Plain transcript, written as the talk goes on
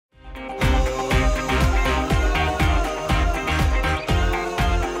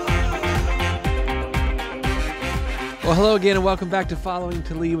Well, hello again, and welcome back to Following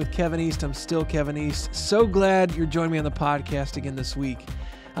to Lead with Kevin East. I'm still Kevin East. So glad you're joining me on the podcast again this week.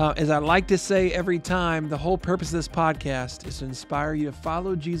 As I like to say every time, the whole purpose of this podcast is to inspire you to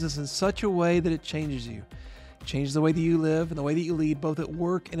follow Jesus in such a way that it changes you. It changes the way that you live and the way that you lead, both at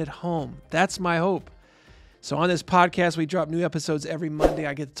work and at home. That's my hope. So on this podcast, we drop new episodes every Monday.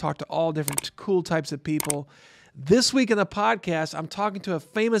 I get to talk to all different cool types of people. This week in the podcast, I'm talking to a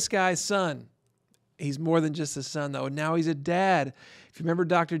famous guy's son. He's more than just a son, though. Now he's a dad. If you remember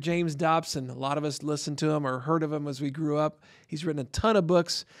Dr. James Dobson, a lot of us listened to him or heard of him as we grew up. He's written a ton of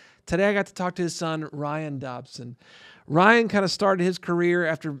books. Today I got to talk to his son, Ryan Dobson. Ryan kind of started his career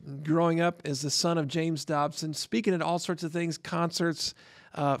after growing up as the son of James Dobson, speaking at all sorts of things, concerts,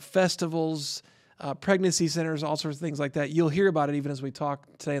 festivals, pregnancy centers, all sorts of things like that. You'll hear about it even as we talk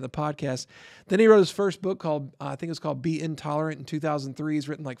today in the podcast. Then he wrote his first book called, I think it was called Be Intolerant in 2003. He's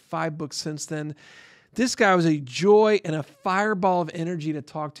written like 5 books since then. This guy was a joy and a fireball of energy to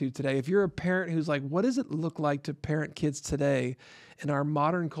talk to today. If you're a parent who's like, what does it look like to parent kids today in our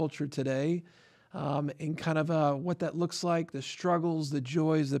modern culture today, and kind of what that looks like, the struggles, the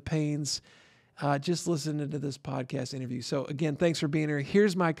joys, the pains, just listen to this podcast interview. So again, thanks for being here.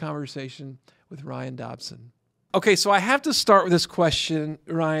 Here's my conversation with Ryan Dobson. Okay, so I have to start with this question,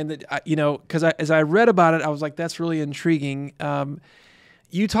 Ryan, that, because as I read about it, I was like, that's really intriguing.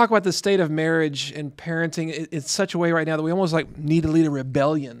 You talk about the state of marriage and parenting in such a way right now that we almost like need to lead a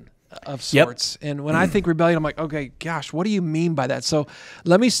rebellion of sorts. Yep. And when I think rebellion, I'm like, okay, gosh, what do you mean by that? So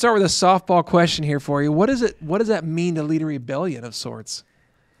let me start with a softball question here for you. What does that mean to lead a rebellion of sorts?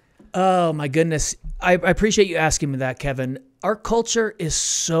 Oh my goodness. I appreciate you asking me that, Kevin. Our culture is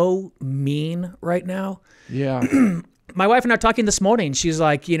so mean right now. Yeah. My wife and I were talking this morning. She's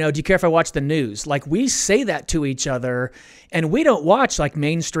like, do you care if I watch the news? Like, we say that to each other, and we don't watch like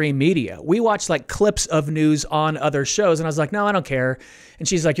mainstream media. We watch like clips of news on other shows. And I was like, no, I don't care. And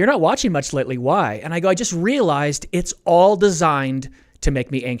she's like, you're not watching much lately. Why? And I go, I just realized it's all designed to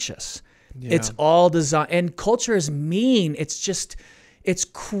make me anxious. Yeah. It's all designed. And culture is mean. It's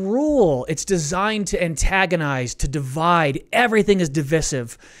cruel. It's designed to antagonize, to divide. Everything is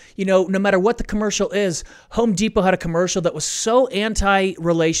divisive. No matter what the commercial is, Home Depot had a commercial that was so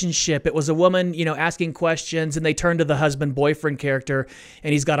anti-relationship. It was a woman, asking questions, and they turned to the husband-boyfriend character,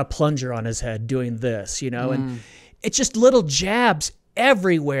 and he's got a plunger on his head doing this, and it's just little jabs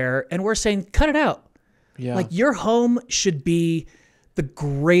everywhere, and we're saying, cut it out. Yeah. Like, your home should be the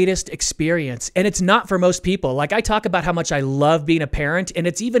greatest experience. And it's not for most people. Like, I talk about how much I love being a parent, and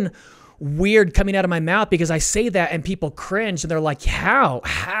it's even weird coming out of my mouth because I say that and people cringe and they're like, how?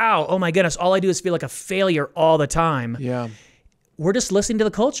 Oh my goodness. All I do is feel like a failure all the time. Yeah. We're just listening to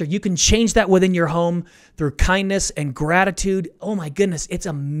the culture. You can change that within your home through kindness and gratitude. Oh my goodness. It's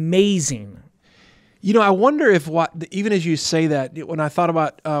amazing. I wonder if even as you say that, when I thought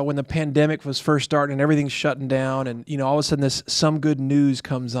about when the pandemic was first starting and everything's shutting down and, all of a sudden this Some Good News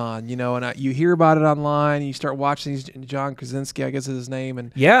comes on, and you hear about it online and you start watching these, John Krasinski, I guess is his name.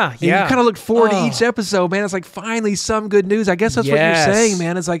 And yeah. You kind of look forward to each episode, man. It's like finally some good news. I guess that's what you're saying,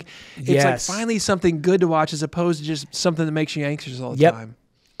 man. It's like, like finally something good to watch as opposed to just something that makes you anxious all the time.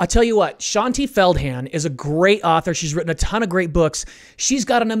 I'll tell you what, Shaunti Feldhahn is a great author. She's written a ton of great books. She's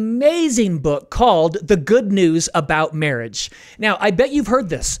got an amazing book called The Good News About Marriage. Now, I bet you've heard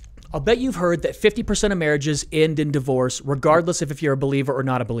this. I'll bet you've heard that 50% of marriages end in divorce, regardless of if you're a believer or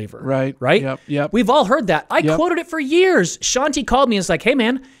not a believer. Right? Yep. We've all heard that. I quoted it for years. Shaunti called me and was like, hey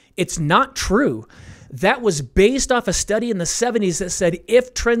man, it's not true. That was based off a study in the 70s that said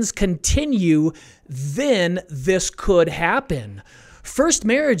if trends continue, then this could happen. First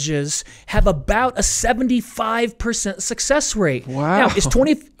marriages have about a 75% success rate. Wow. Now, is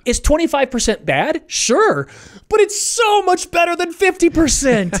 25% bad? Sure. But it's so much better than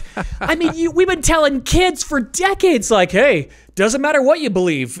 50%. I mean, we've been telling kids for decades, like, hey, doesn't matter what you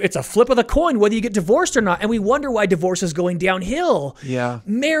believe. It's a flip of the coin whether you get divorced or not. And we wonder why divorce is going downhill. Yeah.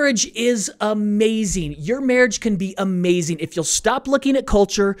 Marriage is amazing. Your marriage can be amazing if you'll stop looking at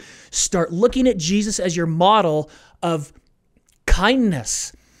culture, start looking at Jesus as your model of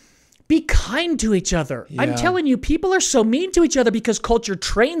kindness. Be kind to each other. Yeah. I'm telling you, people are so mean to each other because culture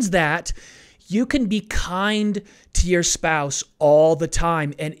trains that. You can be kind to your spouse all the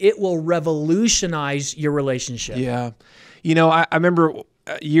time, and it will revolutionize your relationship. Yeah. I remember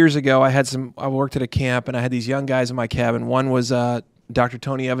years ago, I worked at a camp, and I had these young guys in my cabin. One was Dr.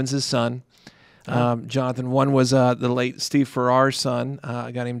 Tony Evans' son, Jonathan. One was the late Steve Farrar's son,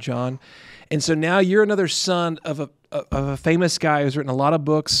 a guy named John. And so now you're another son of a famous guy who's written a lot of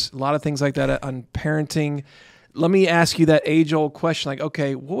books, a lot of things like that on parenting. let me ask you that age-old question. Like,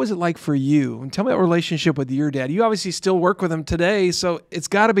 okay, what was it like for you? And tell me that relationship with your dad. You obviously still work with him today, so it's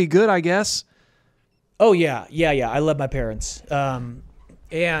got to be good, I guess. Oh, yeah. I love my parents.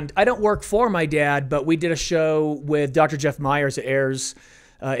 And I don't work for my dad, but we did a show with Dr. Jeff Myers.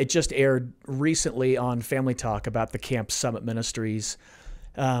 It just aired recently on Family Talk about the Camp Summit Ministries.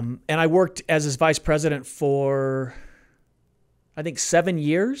 And I worked as his vice president for, I think, 7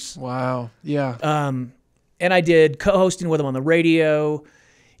 years. Wow. Yeah. And I did co-hosting with him on the radio.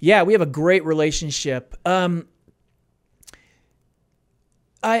 Yeah, we have a great relationship.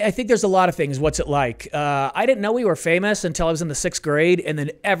 I think there's a lot of things. What's it like? I didn't know we were famous until I was in the 6th grade, and then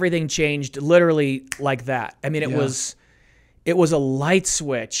everything changed literally like that. I mean, it was a light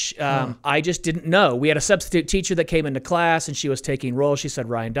switch. I just didn't know. We had a substitute teacher that came into class, and she was taking roll. She said,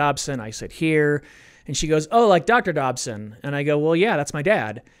 Ryan Dobson. I said, here. And she goes, oh, like Dr. Dobson. And I go, well, yeah, that's my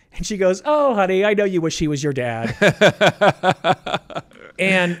dad. And she goes, oh, honey, I know you wish he was your dad.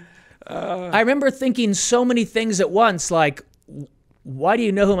 And I remember thinking so many things at once, like, why do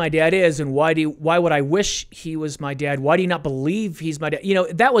you know who my dad is? And why would I wish he was my dad? Why do you not believe he's my dad? You know,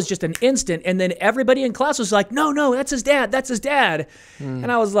 that was just an instant. And then everybody in class was like, no, that's his dad. That's his dad.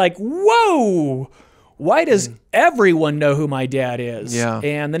 And I was like, whoa, why does everyone know who my dad is? Yeah.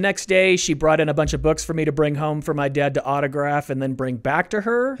 And the next day she brought in a bunch of books for me to bring home for my dad to autograph and then bring back to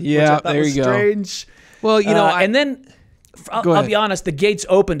her. Yeah, which I thought there was you go. Strange. Well, you know, and then I'll be honest, the gates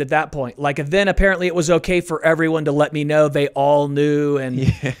opened at that point. Like, then apparently it was okay for everyone to let me know. They all knew. And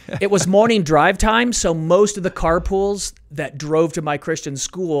it was morning drive time. So most of the carpools that drove to my Christian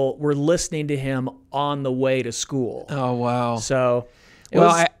school were listening to him on the way to school. Oh, wow. So,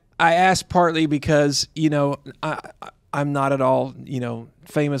 I asked partly because, you know, I'm not at all, you know,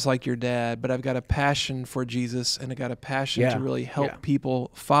 famous like your dad, but I've got a passion for Jesus, and I got a passion to really help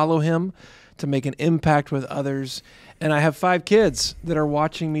people follow him, to make an impact with others. And I have 5 kids that are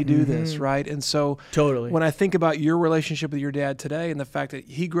watching me do this, right? And so when I think about your relationship with your dad today and the fact that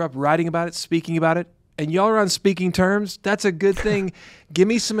he grew up writing about it, speaking about it, and y'all are on speaking terms, that's a good thing. Give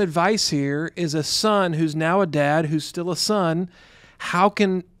me some advice here. As a son who's now a dad, who's still a son, how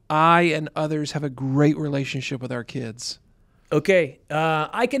can I and others have a great relationship with our kids? Okay.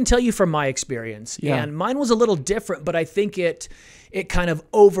 I can tell you from my experience, and mine was a little different, but I think it kind of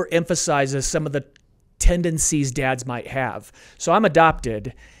overemphasizes some of the tendencies dads might have. So I'm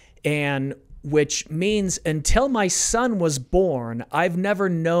adopted, and which means until my son was born, I've never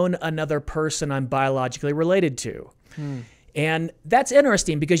known another person I'm biologically related to. And that's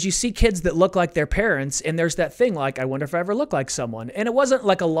interesting because you see kids that look like their parents, and there's that thing like, I wonder if I ever look like someone. And it wasn't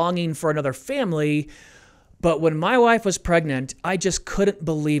like a longing for another family, but when my wife was pregnant, I just couldn't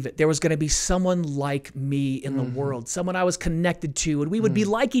believe it. There was going to be someone like me in the world, someone I was connected to, and we would be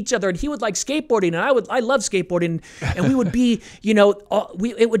like each other, and he would like skateboarding, and I love skateboarding, and we would be, you know,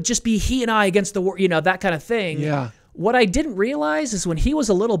 it would just be he and I against the world, you know, that kind of thing. Yeah. What I didn't realize is when he was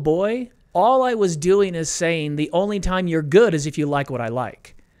a little boy, all I was doing is saying the only time you're good is if you like what I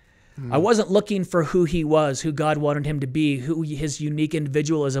like. I wasn't looking for who he was, who God wanted him to be, who his unique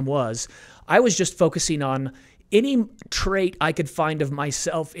individualism was. I was just focusing on any trait I could find of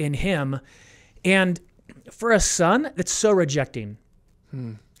myself in him. And for a son, it's so rejecting.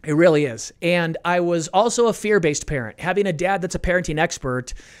 It really is. And I was also a fear-based parent. Having a dad that's a parenting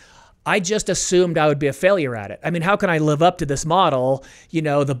expert, I just assumed I would be a failure at it. I mean, how can I live up to this model? You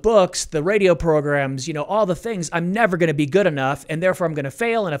know, the books, the radio programs, you know, all the things. I'm never going to be good enough, and therefore I'm going to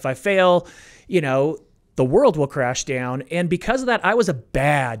fail. And if I fail, you know, the world will crash down. And because of that, I was a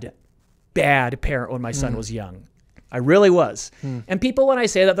bad parent when my son was young. I really was. And people, when I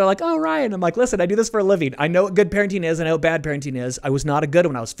say that, they're like, oh, Ryan. I'm like, listen, I do this for a living. I know what good parenting is. I know what bad parenting is. I was not a good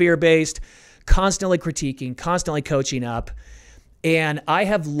one. I was fear-based, constantly critiquing, constantly coaching up. And I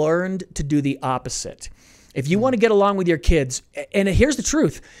have learned to do the opposite. If you want to get along with your kids, and here's the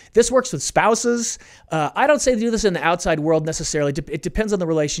truth, this works with spouses. I don't say to do this in the outside world necessarily. It depends on the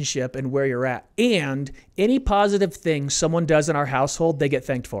relationship and where you're at. And any positive thing someone does in our household, they get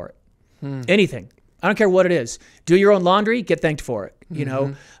thanked for it. Anything. I don't care what it is. Do your own laundry, get thanked for it. You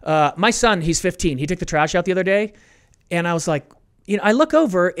know, my son, he's 15. He took the trash out the other day, and I was like, you know, I look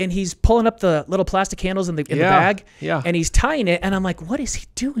over and he's pulling up the little plastic handles in the bag, and he's tying it, and I'm like, what is he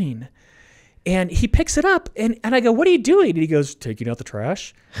doing? And he picks it up, and I go, what are you doing? And he goes, taking out the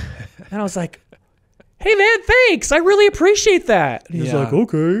trash. And I was like, hey man, thanks. I really appreciate that. And he was like,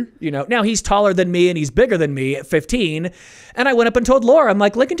 okay. You know, now he's taller than me and he's bigger than me at 15. And I went up and told Laura, I'm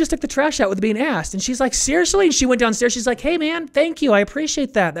like, Lincoln just took the trash out with being asked. And she's like, seriously? And she went downstairs. She's like, hey man, thank you. I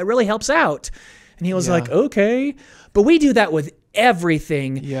appreciate that. That really helps out. And he was like, okay. But we do that with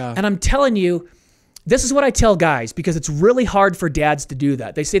everything. And I'm telling you, this is what I tell guys, because it's really hard for dads to do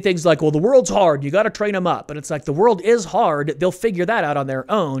that. They say things like, well, the world's hard. You got to train them up. And it's like, the world is hard. They'll figure that out on their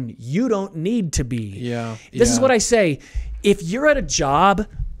own. You don't need to be. Yeah. This is what I say. If you're at a job,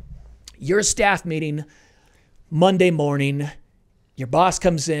 you're a staff meeting Monday morning, your boss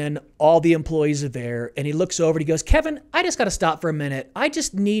comes in, all the employees are there, and he looks over and he goes, Kevin, I just got to stop for a minute. I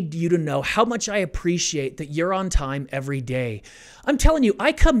just need you to know how much I appreciate that you're on time every day. I'm telling you,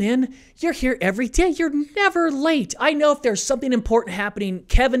 I come in, you're here every day. You're never late. I know if there's something important happening,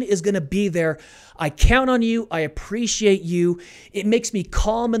 Kevin is going to be there. I count on you. I appreciate you. It makes me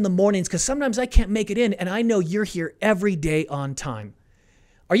calm in the mornings because sometimes I can't make it in, and I know you're here every day on time.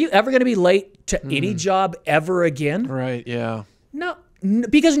 Are you ever going to be late to any job ever again? Right, yeah. No,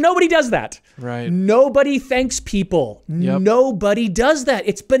 because nobody does that. Right. Nobody thanks people. Yep. Nobody does that.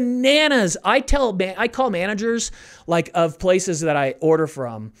 It's bananas. I call managers like of places that I order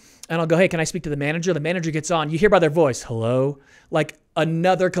from, and I'll go, hey, can I speak to the manager? The manager gets on. You hear by their voice, hello, like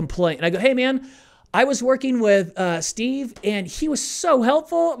another complaint. And I go, hey, man, I was working with Steve, and he was so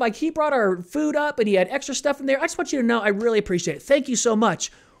helpful. Like, he brought our food up, and he had extra stuff in there. I just want you to know I really appreciate it. Thank you so much.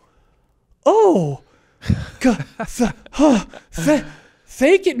 Oh, God,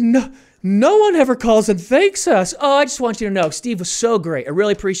 thank you. No one ever calls and thanks us. Oh, I just want you to know, Steve was so great. I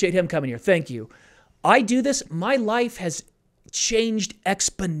really appreciate him coming here. Thank you. I do this. My life has changed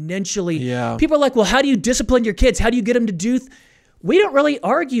exponentially. Yeah. People are like, well, how do you discipline your kids? How do you get them to do? We don't really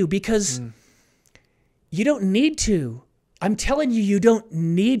argue because you don't need to. I'm telling you, you don't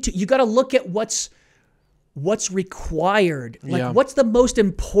need to. You got to look at what's required. Like, what's the most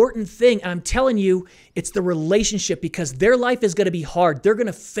important thing? And I'm telling you, it's the relationship, because their life is going to be hard. They're going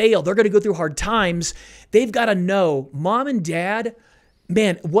to fail. They're going to go through hard times. They've got to know, mom and dad,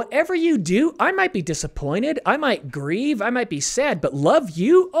 man, whatever you do, I might be disappointed. I might grieve. I might be sad, but love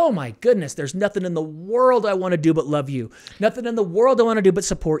you? Oh my goodness. There's nothing in the world I want to do but love you. Nothing in the world I want to do but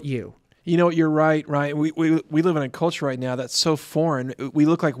support you. You know, you're right, Ryan. We live in a culture right now that's so foreign. We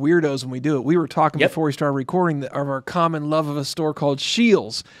look like weirdos when we do it. We were talking before we started recording of our common love of a store called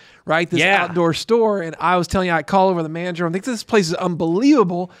Shields, right? This outdoor store. And I was telling you, I call over the manager. I think this place is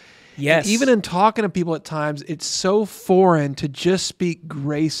unbelievable. Yes. And even in talking to people at times, it's so foreign to just speak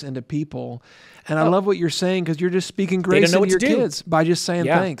grace into people. And I love what you're saying, because you're just speaking grace into your kids by just saying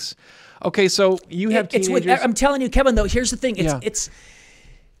thanks. Okay, so you have teenagers. I'm telling you, Kevin, though, here's the thing.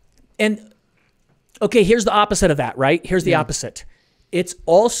 And okay, here's the opposite of that, right? Here's the opposite. It's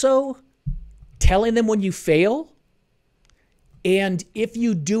also telling them when you fail, and if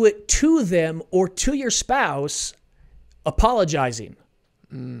you do it to them or to your spouse, apologizing.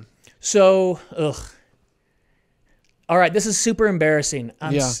 So, all right, this is super embarrassing.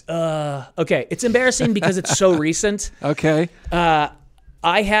 Okay, it's embarrassing because it's so recent. Okay. I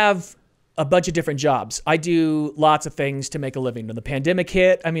have a bunch of different jobs. I do lots of things to make a living. When the pandemic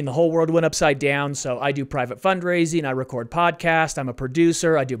hit, I mean, the whole world went upside down. So I do private fundraising. I record podcasts. I'm a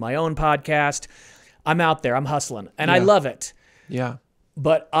producer. I do my own podcast. I'm out there. I'm hustling. And I love it. Yeah.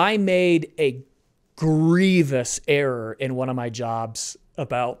 But I made a grievous error in one of my jobs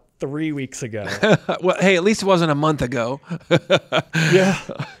about 3 weeks ago. Well, hey, at least it wasn't a month ago. Yeah.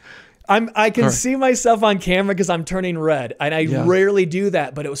 I can see myself on camera because I'm turning red, and I rarely do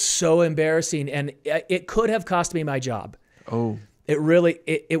that, but it was so embarrassing, and it could have cost me my job. Oh.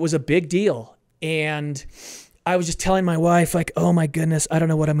 It was a big deal, and I was just telling my wife, like, oh my goodness, I don't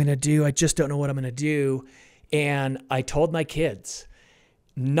know what I'm going to do. I just don't know what I'm going to do, and I told my kids,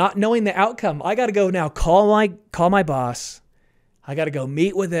 not knowing the outcome, I got to go now call my boss. I got to go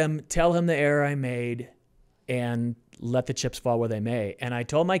meet with him, tell him the error I made, and let the chips fall where they may. And I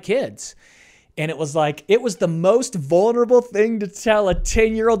told my kids, and it was the most vulnerable thing to tell a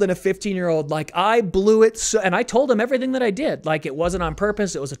 10-year-old and a 15-year-old. Like, I blew it. So, and I told them everything that I did. Like, it wasn't on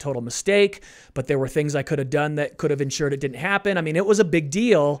purpose. It was a total mistake, but there were things I could have done that could have ensured it didn't happen. I mean, it was a big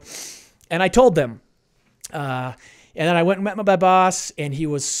deal. And I told them, and then I went and met my boss, and he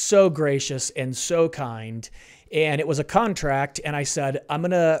was so gracious and so kind. And it was a contract. And I said, I'm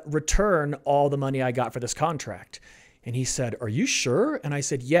going to return all the money I got for this contract. And he said, are you sure? And I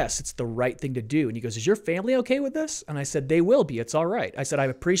said, yes, it's the right thing to do. And he goes, is your family okay with this? And I said, they will be. It's all right. I said, I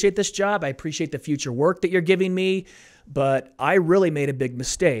appreciate this job. I appreciate the future work that you're giving me, but I really made a big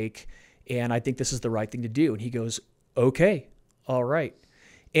mistake, and I think this is the right thing to do. And he goes, okay, all right.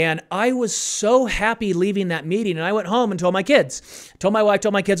 And I was so happy leaving that meeting. And I went home and told my kids, told my wife,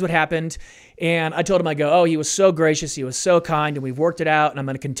 told my kids what happened. And I told him, I go, oh, he was so gracious. He was so kind. And we've worked it out. And I'm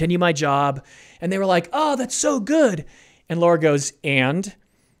going to continue my job. And they were like, oh, that's so good. And Laura goes, and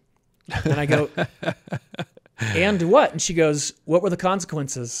I go, and what? And she goes, what were the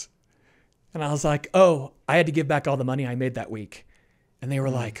consequences? And I was like, oh, I had to give back all the money I made that week. And they were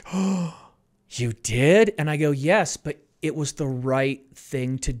like, oh, you did? And I go, yes, but it was the right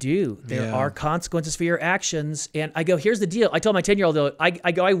thing to do. There are consequences for your actions. And I go, here's the deal. I told my 10-year-old,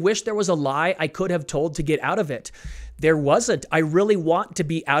 I go, I wish there was a lie I could have told to get out of it. There wasn't. I really want to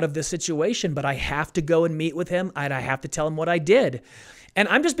be out of this situation, but I have to go and meet with him, and I have to tell him what I did. And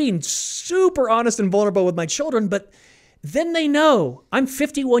I'm just being super honest and vulnerable with my children, but then they know. I'm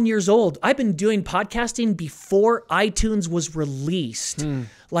 51 years old. I've been doing podcasting before iTunes was released.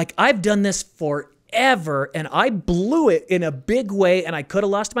 Like, I've done this forever, and I blew it in a big way, and I could have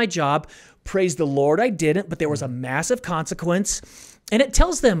lost my job. Praise the Lord, I didn't, but there was a massive consequence. And it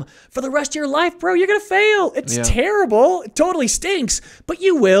tells them, for the rest of your life, bro, you're going to fail. It's terrible. It totally stinks, but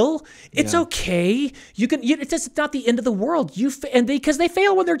you will. It's okay. It's not the end of the world. Because they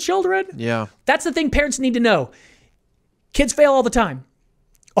fail when they're children. Yeah. That's the thing parents need to know. Kids fail all the time.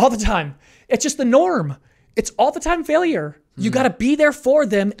 All the time. It's just the norm. It's all the time failure. You got to be there for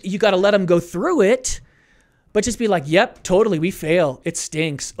them. You got to let them go through it. But just be like, yep, totally, we fail. It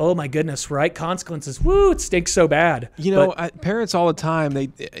stinks. Oh my goodness, right? Consequences. Woo, it stinks so bad. Parents all the time,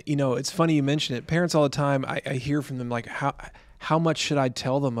 it's funny you mention it. Parents all the time, I hear from them like, how much should I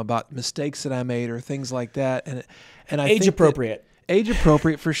tell them about mistakes that I made or things like that? And I age think appropriate. Age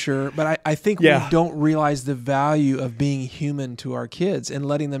appropriate for sure, but I think we don't realize the value of being human to our kids and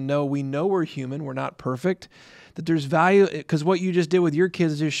letting them know we're human, we're not perfect, that there's value, because what you just did with your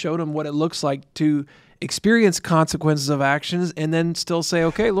kids is just showed them what it looks like to experience consequences of actions and then still say,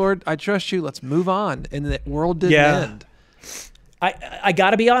 okay, Lord, I trust you. Let's move on. And the world didn't end. I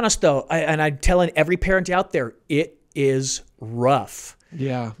got to be honest, though, and I'm telling every parent out there, it is rough.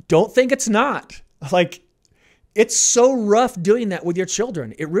 Yeah. Don't think it's not. Like, it's so rough doing that with your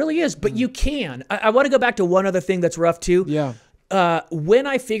children. It really is, but you can. I want to go back to one other thing that's rough, too. Yeah. When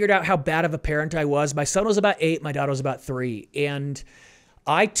I figured out how bad of a parent I was, my son was about 8, my daughter was about 3, and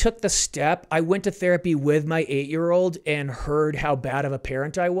I took the step. I went to therapy with my 8-year-old and heard how bad of a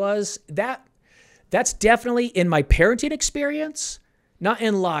parent I was. That's definitely in my parenting experience, not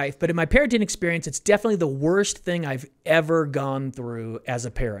in life, but in my parenting experience, it's definitely the worst thing I've ever gone through as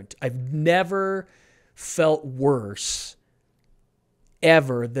a parent. I've never felt worse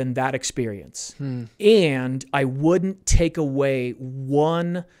ever than that experience. And I wouldn't take away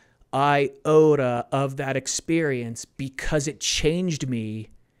one iota of that experience because it changed me.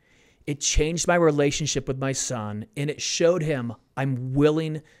 It changed my relationship with my son, and it showed him I'm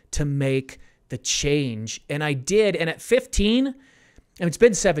willing to make the change. And I did. And at 15, and it's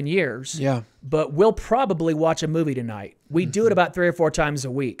been 7 years. Yeah. But we'll probably watch a movie tonight. We do it about 3 or 4 times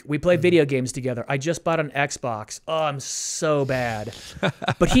a week. We play video games together. I just bought an Xbox. Oh, I'm so bad.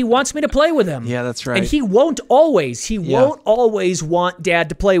 But he wants me to play with him. Yeah, that's right. And he won't always. He won't always want dad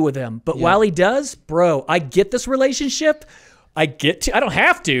to play with him. But while he does, bro, I get this relationship. I don't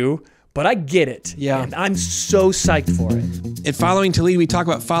have to, but I get it. Yeah. And I'm so psyched for it. At Following to Lead, we talk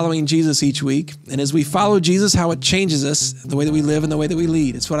about following Jesus each week. And as we follow Jesus, how it changes us, the way that we live and the way that we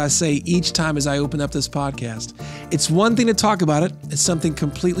lead. It's what I say each time as I open up this podcast. It's one thing to talk about it. It's something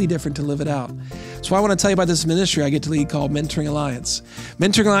completely different to live it out. So I want to tell you about this ministry I get to lead called Mentoring Alliance.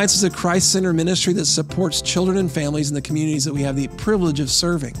 Mentoring Alliance is a Christ-centered ministry that supports children and families in the communities that we have the privilege of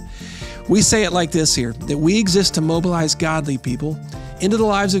serving. We say it like this here, that we exist to mobilize godly people into the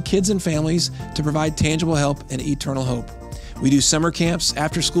lives of kids and families to provide tangible help and eternal hope. We do summer camps,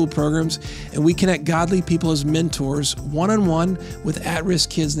 after-school programs, and we connect godly people as mentors one-on-one with at-risk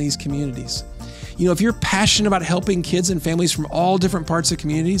kids in these communities. You know, if you're passionate about helping kids and families from all different parts of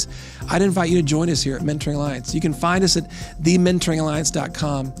communities, I'd invite you to join us here at Mentoring Alliance. You can find us at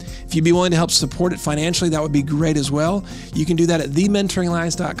thementoringalliance.com. If you'd be willing to help support it financially, that would be great as well. You can do that at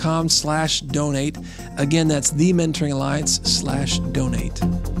thementoringalliance.com/donate. Again, that's thementoringalliance/donate.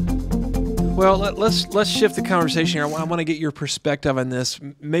 Well, let's shift the conversation here. I want to get your perspective on this.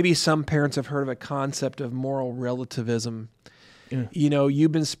 Maybe some parents have heard of a concept of moral relativism. Yeah. You know,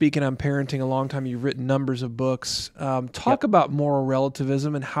 you've been speaking on parenting a long time. You've written numbers of books. Talk about moral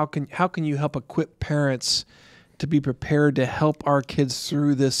relativism and how can you help equip parents to be prepared to help our kids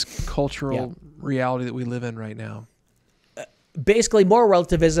through this cultural reality that we live in right now? Basically, moral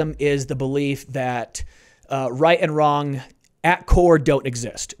relativism is the belief that right and wrong at core don't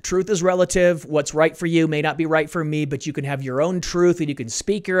exist. Truth is relative. What's right for you may not be right for me, but you can have your own truth and you can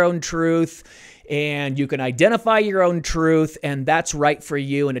speak your own truth and you can identify your own truth and that's right for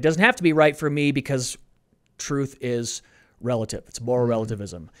you. And it doesn't have to be right for me because truth is relative. It's moral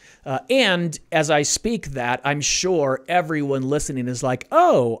relativism. And as I speak that, I'm sure everyone listening is like,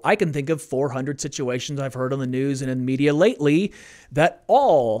 oh, I can think of 400 situations I've heard on the news and in media lately that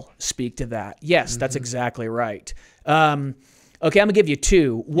all speak to that. Yes, that's exactly right. Okay, I'm going to give you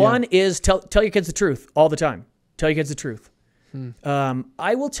two. One is tell your kids the truth all the time. Tell your kids the truth.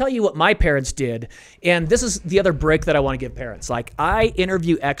 I will tell you what my parents did, and this is the other break that I want to give parents. Like, I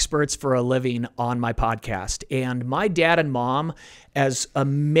interview experts for a living on my podcast, and my dad and mom, as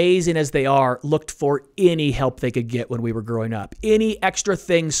amazing as they are, looked for any help they could get when we were growing up. Any extra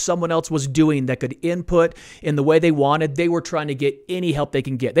things someone else was doing that could input in the way they wanted, they were trying to get any help they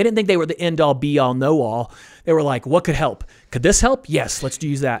can get. They didn't think they were the end-all, be-all, know-all. They were like, what could help? Could this help? Yes, let's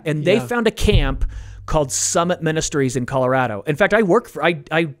use that. And they found a camp called Summit Ministries in Colorado. In fact,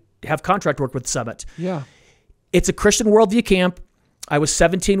 I have contract work with Summit. Yeah. It's a Christian worldview camp. I was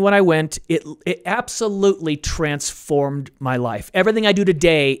 17 when I went. It absolutely transformed my life. Everything I do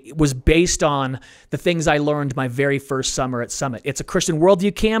today was based on the things I learned my very first summer at Summit. It's a Christian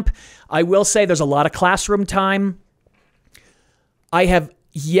worldview camp. I will say there's a lot of classroom time. I have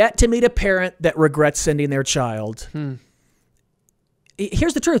yet to meet a parent that regrets sending their child.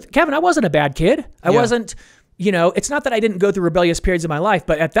 Here's the truth. Kevin, I wasn't a bad kid. I wasn't, it's not that I didn't go through rebellious periods in my life,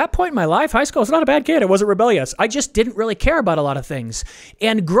 but at that point in my life, high school, I was not a bad kid. I wasn't rebellious. I just didn't really care about a lot of things.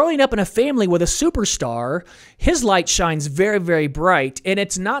 And growing up in a family with a superstar, his light shines very, very bright. And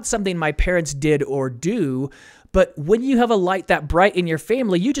it's not something my parents did or do. But when you have a light that bright in your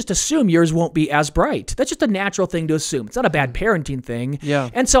family, you just assume yours won't be as bright. That's just a natural thing to assume. It's not a bad parenting thing. Yeah.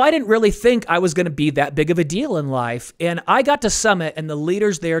 And so I didn't really think I was going to be that big of a deal in life. And I got to Summit, and the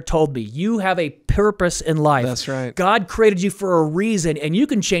leaders there told me, you have a purpose in life. That's right. God created you for a reason, and you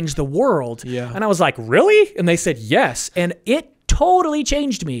can change the world. Yeah. And I was like, really? And they said, yes. And it totally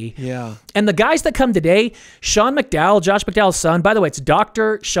changed me. Yeah. And the guys that come today, Sean McDowell, Josh McDowell's son, by the way, it's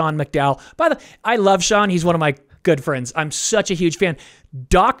Dr. Sean McDowell. I love Sean. He's one of my good friends. I'm such a huge fan.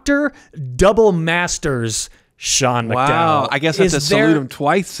 Dr. Double Masters Sean McDowell. Wow. I guess I have to salute him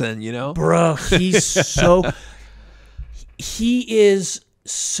twice then, Bro, he is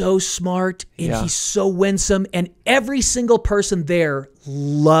so smart, and he's so winsome, and every single person there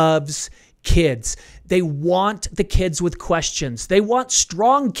loves kids. They want the kids with questions. They want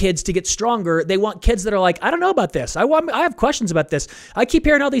strong kids to get stronger. They want kids that are like, I don't know about this. I have questions about this. I keep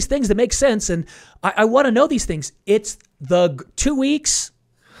hearing all these things that make sense, and I want to know these things. It's the 2 weeks.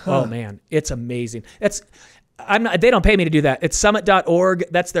 Oh man, it's amazing. They don't pay me to do that. It's summit.org.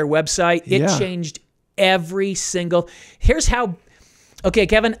 That's their website. It changed every single. Here's how. Okay,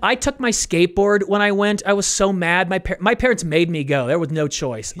 Kevin, I took my skateboard when I went. I was so mad. My parents made me go. There was no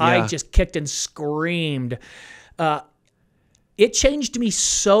choice. Yeah. I just kicked and screamed. It changed me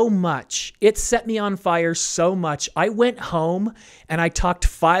so much. It set me on fire so much. I went home and I talked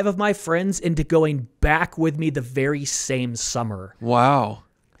 5 of my friends into going back with me the very same summer. Wow.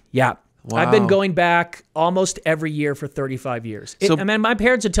 Yeah. Wow. I've been going back almost every year for 35 years. My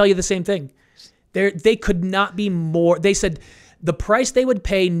parents would tell you the same thing. They could not be more. They said, the price they would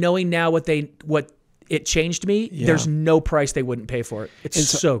pay, knowing now what it changed me, there's no price they wouldn't pay for it. It's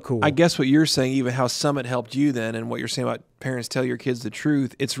so cool. I guess what you're saying, even how Summit helped you then, and what you're saying about parents tell your kids the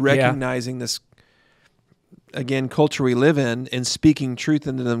truth, it's recognizing this, again, culture we live in and speaking truth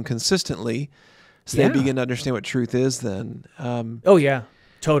into them consistently so they begin to understand what truth is then. Oh, yeah,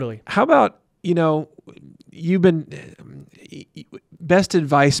 totally. How about, you've been... Best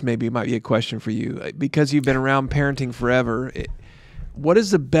advice maybe might be a question for you because you've been around parenting forever. What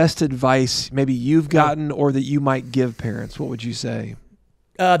is the best advice maybe you've gotten or that you might give parents? What would you say?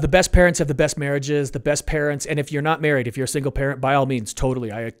 The best parents have the best marriages, the best parents. And if you're not married, if you're a single parent, by all means,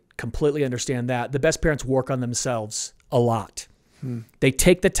 totally. I completely understand that. The best parents work on themselves a lot. They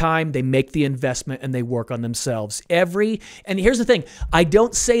take the time, they make the investment, and they work on themselves. And here's the thing. I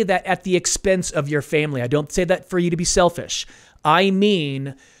don't say that at the expense of your family. I don't say that for you to be selfish. I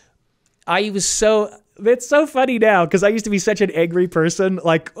mean, it's so funny now because I used to be such an angry person.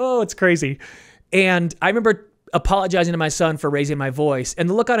 Like, oh, it's crazy. And I remember apologizing to my son for raising my voice. And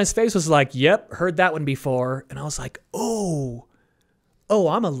the look on his face was like, yep, heard that one before. And I was like, oh,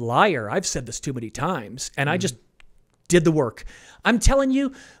 I'm a liar. I've said this too many times. And I just did the work. I'm telling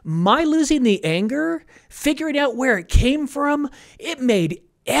you, my losing the anger, figuring out where it came from, it made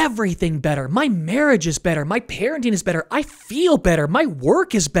everything better. My marriage is better. My parenting is better. I feel better. My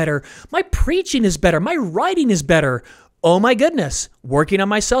work is better. My preaching is better. My writing is better. Oh my goodness. Working on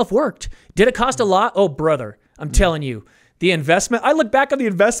myself worked. Did it cost a lot? Oh, brother, I'm telling you, the investment, I look back on the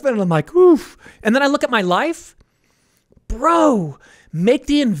investment and I'm like, oof. And then I look at my life. Bro, Make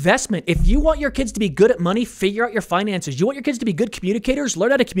the investment. If you want your kids to be good at money, figure out your finances. You want your kids to be good communicators,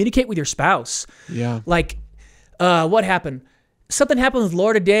 learn how to communicate with your spouse. Yeah. Like, what happened? Something happened with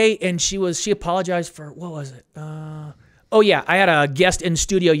Laura today, and she apologized for, what was it? Oh yeah, I had a guest in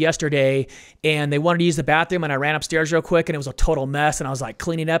studio yesterday, and they wanted to use the bathroom, and I ran upstairs real quick, and it was a total mess, and I was like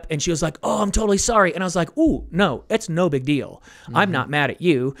cleaning up, and she was like, "Oh, I'm totally sorry," and I was like, "Ooh, no, it's no big deal. I'm not mad at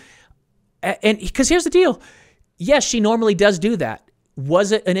you." And because here's the deal, yes, she normally does do that.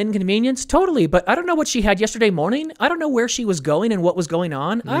 Was it an inconvenience? Totally, but I don't know what she had yesterday morning. I don't know where she was going and what was going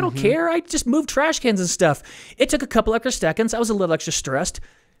on. I don't care. I just moved trash cans and stuff. It took a couple extra seconds. I was a little extra stressed.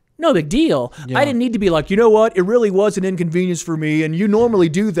 No big deal. Yeah. I didn't need to be like, you know what? It really was an inconvenience for me, and you normally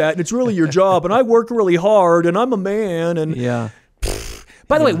do that, and it's really your job, and I work really hard, and I'm a man. And yeah.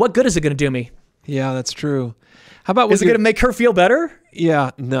 By the way, what good is it going to do me? Yeah, that's true. How about is it going to make her feel better? Yeah,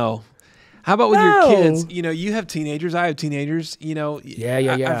 no. How about with your kids? You know, you have teenagers. I have teenagers. You know, yeah.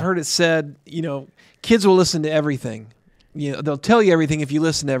 I've heard it said, you know, kids will listen to everything. You know, they'll tell you everything if you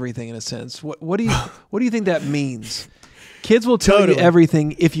listen to everything. In a sense, what do you think that means? Kids will tell you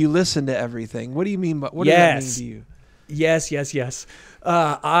everything if you listen to everything. What do you mean? What does that mean to you? Yes.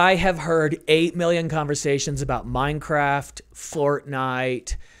 I have heard 8 million conversations about Minecraft,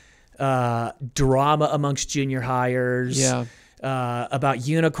 Fortnite, drama amongst junior hires. Yeah. About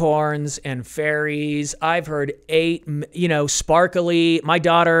unicorns and fairies. I've heard 8, sparkly. My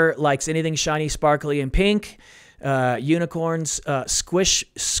daughter likes anything shiny, sparkly, and pink. Unicorns,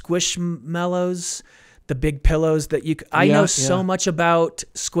 squishmallows, the big pillows that I know so much about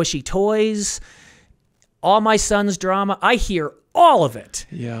squishy toys. All my son's drama, I hear all of it.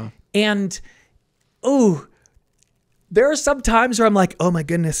 Yeah. And, there are some times where I'm like, oh my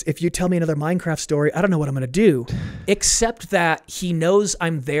goodness, if you tell me another Minecraft story, I don't know what I'm going to do. Except that he knows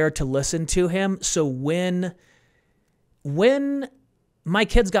I'm there to listen to him. So when my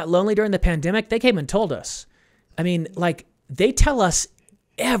kids got lonely during the pandemic, they came and told us. I mean, like, they tell us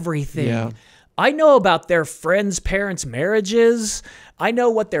everything. Yeah. I know about their friends' parents' marriages. I know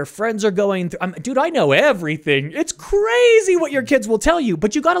what their friends are going through. Dude, I know everything. It's crazy what your kids will tell you,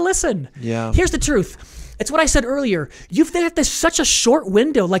 but you got to listen. Yeah. Here's the truth. It's what I said earlier. They have such a short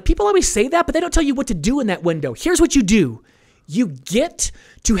window. Like, people always say that, but they don't tell you what to do in that window. Here's what you do. You get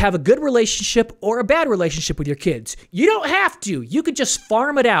to have a good relationship or a bad relationship with your kids. You don't have to. You could just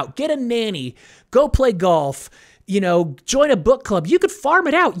farm it out. Get a nanny. Go play golf. Join a book club. You could farm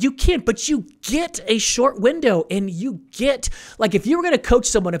it out. You can, but you get a short window, and you get, like, if you were going to coach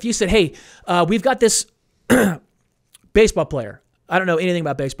someone, if you said, hey, we've got this baseball player. I don't know anything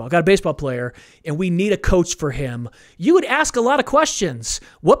about baseball. Got a baseball player, and we need a coach for him. You would ask a lot of questions.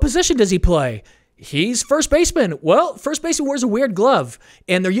 What position does he play? He's first baseman. Well, first baseman wears a weird glove,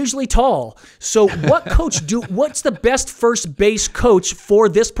 and they're usually tall. So what's the best first base coach for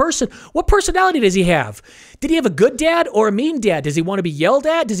this person? What personality does he have? Did he have a good dad or a mean dad? Does he want to be yelled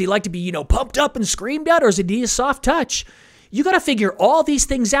at? Does he like to be, pumped up and screamed at, or is he a soft touch? You got to figure all these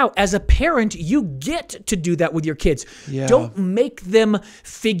things out. As a parent, you get to do that with your kids. Yeah. Don't make them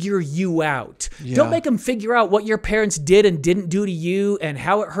figure you out. Yeah. Don't make them figure out what your parents did and didn't do to you and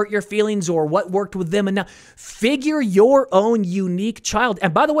how it hurt your feelings or what worked with them. And now figure your own unique child.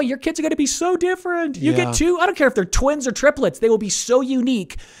 And by the way, your kids are going to be so different. You get two. I don't care if they're twins or triplets. They will be so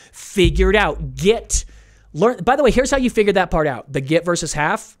unique. Figure it out. Learn. By the way, here's how you figure that part out. The get versus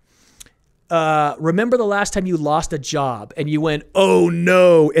have. Remember the last time you lost a job and you went, oh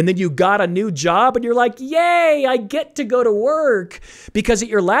no, and then you got a new job and you're like, yay, I get to go to work. Because at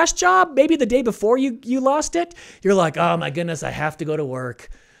your last job, maybe the day before you lost it, you're like, oh my goodness, I have to go to work.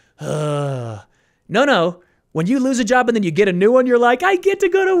 No. When you lose a job and then you get a new one, you're like, I get to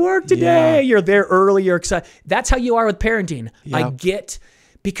go to work today. Yeah. You're there early, you're excited. That's how you are with parenting. Yeah.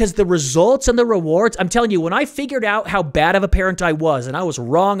 Because the results and the rewards, I'm telling you, when I figured out how bad of a parent I was, and I was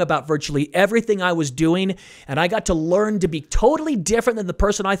wrong about virtually everything I was doing, and I got to learn to be totally different than the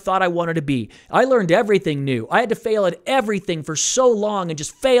person I thought I wanted to be. I learned everything new. I had to fail at everything for so long and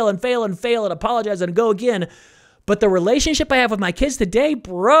just fail and apologize and go again. But the relationship I have with my kids today,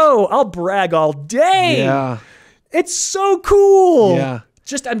 bro, I'll brag all day. Yeah. It's so cool. Yeah.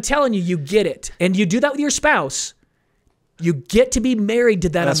 I'm telling you, you get it. And you do that with your spouse. You get to be married to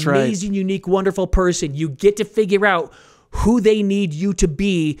that amazing, unique, wonderful person. You get to figure out who they need you to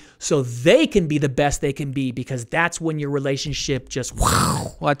be so they can be the best they can be, because that's when your relationship just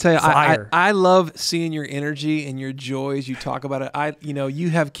Well, I tell you, I love seeing your energy and your joys. You talk about it.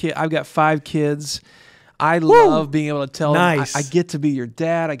 You have kids. I've got 5 kids. I love being able to tell Nice. them, I get to be your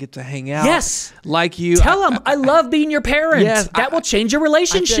dad. I get to hang out Yes. like you. Tell them, I love being your parent. Yes, that will change your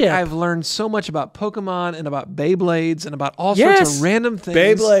relationship. I've learned so much about Pokemon and about Beyblades and about all sorts of random things.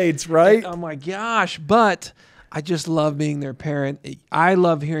 Beyblades, right? Oh my gosh. But I just love being their parent. I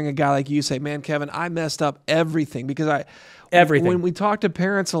love hearing a guy like you say, man, Kevin, I messed up everything because Everything. When we talk to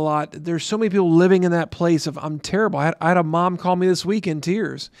parents a lot, there's so many people living in that place of I'm terrible. I had a mom call me this week in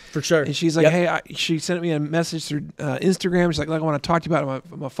tears. For sure. And she's like, hey, she sent me a message through Instagram. She's like, I want to talk to you about it.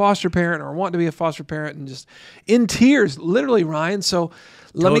 I'm a foster parent or I want to be a foster parent, and just in tears, literally, Ryan. So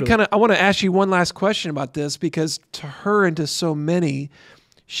let me I want to ask you one last question about this, because to her and to so many,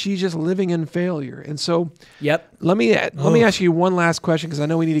 she's just living in failure. And so let me ask you one last question, because I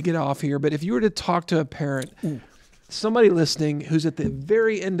know we need to get off here. But if you were to talk to a parent, somebody listening who's at the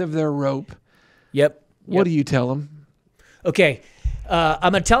very end of their rope, what do you tell them? Okay.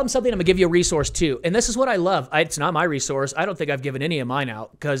 I'm going to tell them something. I'm going to give you a resource too. And this is what I love. It's not my resource. I don't think I've given any of mine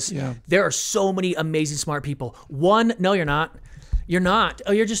out, because there are so many amazing, smart people. One, no, you're not. You're not.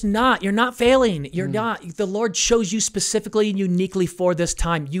 Oh, you're just not. You're not failing. You're not. The Lord chose you specifically and uniquely for this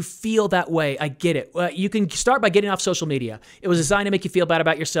time. You feel that way. I get it. You can start by getting off social media. It was designed to make you feel bad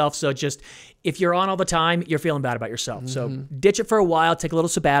about yourself. So just, if you're on all the time, you're feeling bad about yourself. So ditch it for a while. Take a little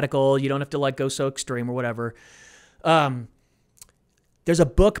sabbatical. You don't have to like go so extreme or whatever. There's a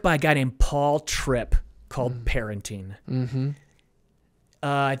book by a guy named Paul Tripp called Parenting.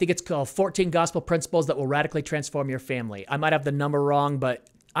 I think it's called 14 Gospel Principles That Will Radically Transform Your Family. I might have the number wrong, but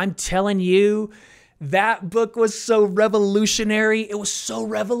I'm telling you, that book was so revolutionary. It was so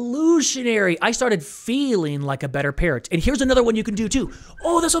revolutionary. I started feeling like a better parent. And here's another one you can do too.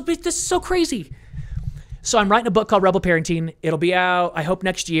 Oh, this is so crazy. So I'm writing a book called Rebel Parenting. It'll be out, I hope,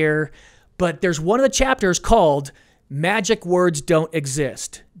 next year. But there's one of the chapters called Magic Words Don't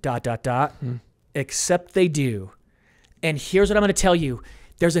Exist, ... except they do. And here's what I'm going to tell you.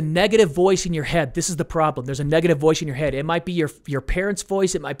 There's a negative voice in your head. This is the problem. There's a negative voice in your head. It might be your parents'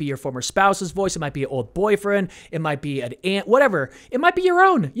 voice. It might be your former spouse's voice. It might be an old boyfriend. It might be an aunt, whatever. It might be your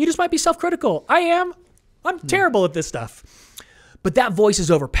own. You just might be self-critical. I'm terrible at this stuff. But that voice is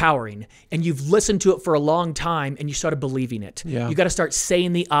overpowering, and you've listened to it for a long time, and you started believing it. You got to start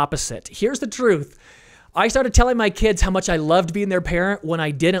saying the opposite. Here's the truth. I started telling my kids how much I loved being their parent when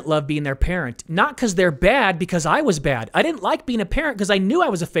I didn't love being their parent. Not because they're bad, because I was bad. I didn't like being a parent because I knew I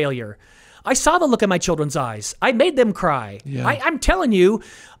was a failure. I saw the look in my children's eyes. I made them cry. I'm telling you,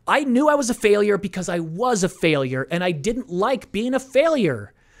 I knew I was a failure because I was a failure, and I didn't like being a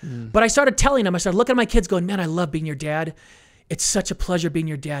failure. But I started telling them, I started looking at my kids going, man, I love being your dad. It's such a pleasure being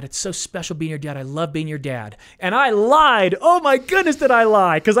your dad. It's so special being your dad. I love being your dad. And I lied. Oh my goodness, did I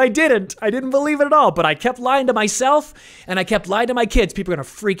lie? Because I didn't. I didn't believe it at all. But I kept lying to myself, and I kept lying to my kids. People are going to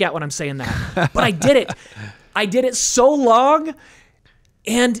freak out when I'm saying that. But I did it. I did it so long,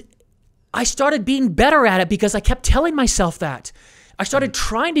 and I started being better at it because I kept telling myself that. I started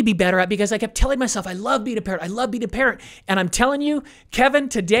trying to be better at it because I kept telling myself, I love being a parent. I love being a parent. And I'm telling you, Kevin,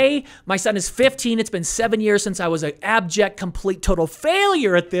 today, my son is 15. It's been 7 years since I was an abject, complete, total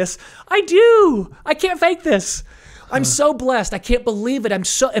failure at this. I can't fake this. I'm so blessed. I can't believe it.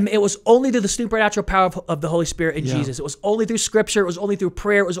 It was only through the supernatural power of the Holy Spirit and Jesus. It was only through scripture. It was only through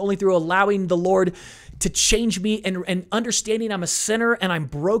prayer. It was only through allowing the Lord to change me and understanding I'm a sinner and I'm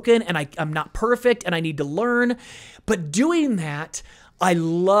broken and I'm not perfect and I need to learn. But doing that, I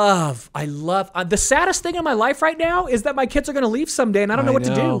love. The saddest thing in my life right now is that my kids are going to leave someday and I don't know what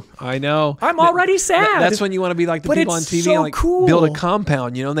to do. I know. I'm already sad. That's when you want to be like the people on TV and like build a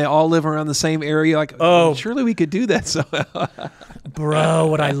compound, and they all live around the same area. Like, surely we could do that. So, bro,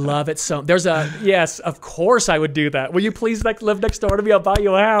 would I love it so? Yes, of course I would do that. Will you please live next door to me? I'll buy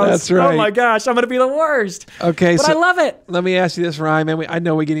you a house. That's right. Oh my gosh, I'm going to be the worst. Okay, but I love it. Let me ask you this, Ryan, man. I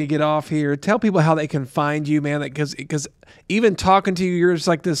know we're going to get off here. Tell people how they can find you, man. Because even talking to you, you're just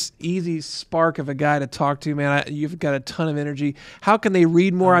like this easy spark of a guy to talk to, man. You've got a ton of energy. How can they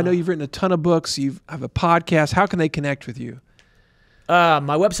read more? I know you've written a ton of books. You have a podcast. How can they connect with you? My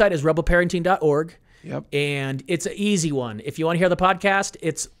website is rebelparenting.org. Yep. And it's an easy one. If you want to hear the podcast,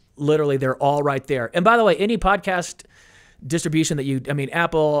 it's literally, they're all right there. And by the way, any podcast distribution that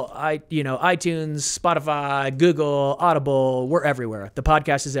Apple, iTunes, Spotify, Google, Audible, we're everywhere. The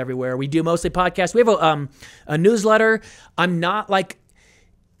podcast is everywhere. We do mostly podcasts. We have a newsletter. I'm not like,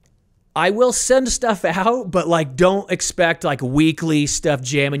 I will send stuff out, but don't expect weekly stuff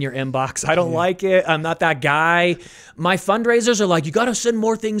jamming your inbox. I don't like it. I'm not that guy. My fundraisers are like, you got to send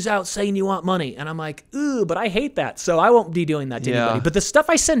more things out saying you want money. And I'm like, ooh, but I hate that. So I won't be doing that to anybody. But the stuff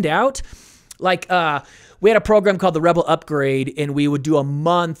I send out, we had a program called the Rebel Upgrade, and we would do a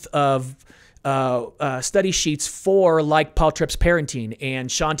month of study sheets for like Paul Tripp's parenting and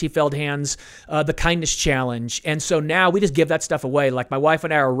Shanti Feldhand's The Kindness Challenge. And so now we just give that stuff away. Like my wife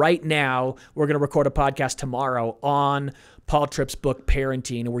and I are right now, we're going to record a podcast tomorrow on Paul Tripp's book,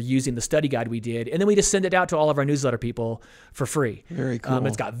 Parenting, and we're using the study guide we did. And then we just send it out to all of our newsletter people for free. Very cool.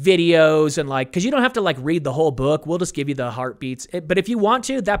 It's got videos and because you don't have to read the whole book. We'll just give you the heartbeats. But if you want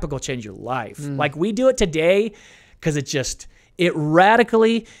to, that book will change your life. We do it today because it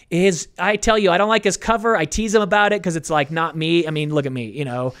radically is. I tell you, I don't like his cover. I tease him about it because it's not me. I mean, look at me,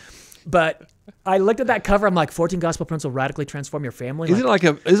 But I looked at that cover. I'm like, 14 gospel principles radically transform your family. Is it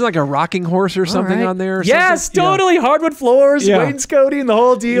like a rocking horse or something on there? Or yes, something? Totally. Hardwood floors, wainscoting, the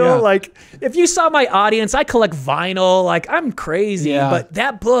whole deal. Yeah. If you saw my audience, I collect vinyl. I'm crazy. Yeah. But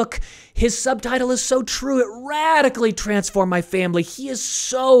that book, his subtitle is so true. It radically transformed my family. He is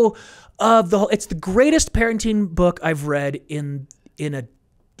so it's the greatest parenting book I've read in a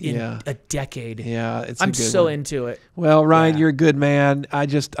decade. Yeah, I'm so into it. Well, Ryan, you're a good man. I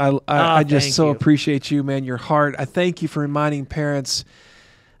just so you. appreciate you, man. Your heart. I thank you for reminding parents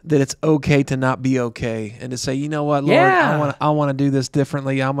that it's okay to not be okay, and to say, you know what, Lord, I want to do this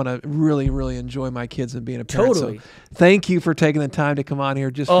differently. I'm going to really, really enjoy my kids and being a parent. Totally. So thank you for taking the time to come on here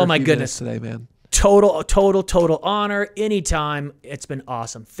just for a few minutes today, man. Total honor. Anytime. It's been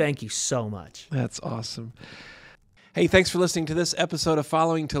awesome. Thank you so much. That's awesome. Hey, thanks for listening to this episode of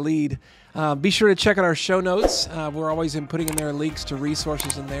Following to Lead. Be sure to check out our show notes. We're always putting in there links to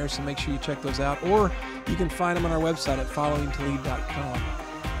resources in there, so make sure you check those out. Or you can find them on our website at followingtolead.com.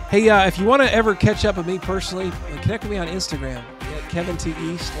 Hey, if you want to ever catch up with me personally, connect with me on Instagram at Kevin T.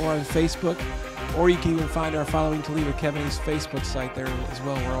 East or on Facebook. Or you can even find our Following to Lead with Kevin East Facebook site there as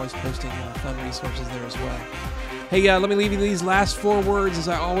well. We're always posting fun resources there as well. Hey, let me leave you these last 4 words as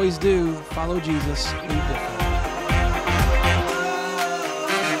I always do. Follow Jesus, lead different.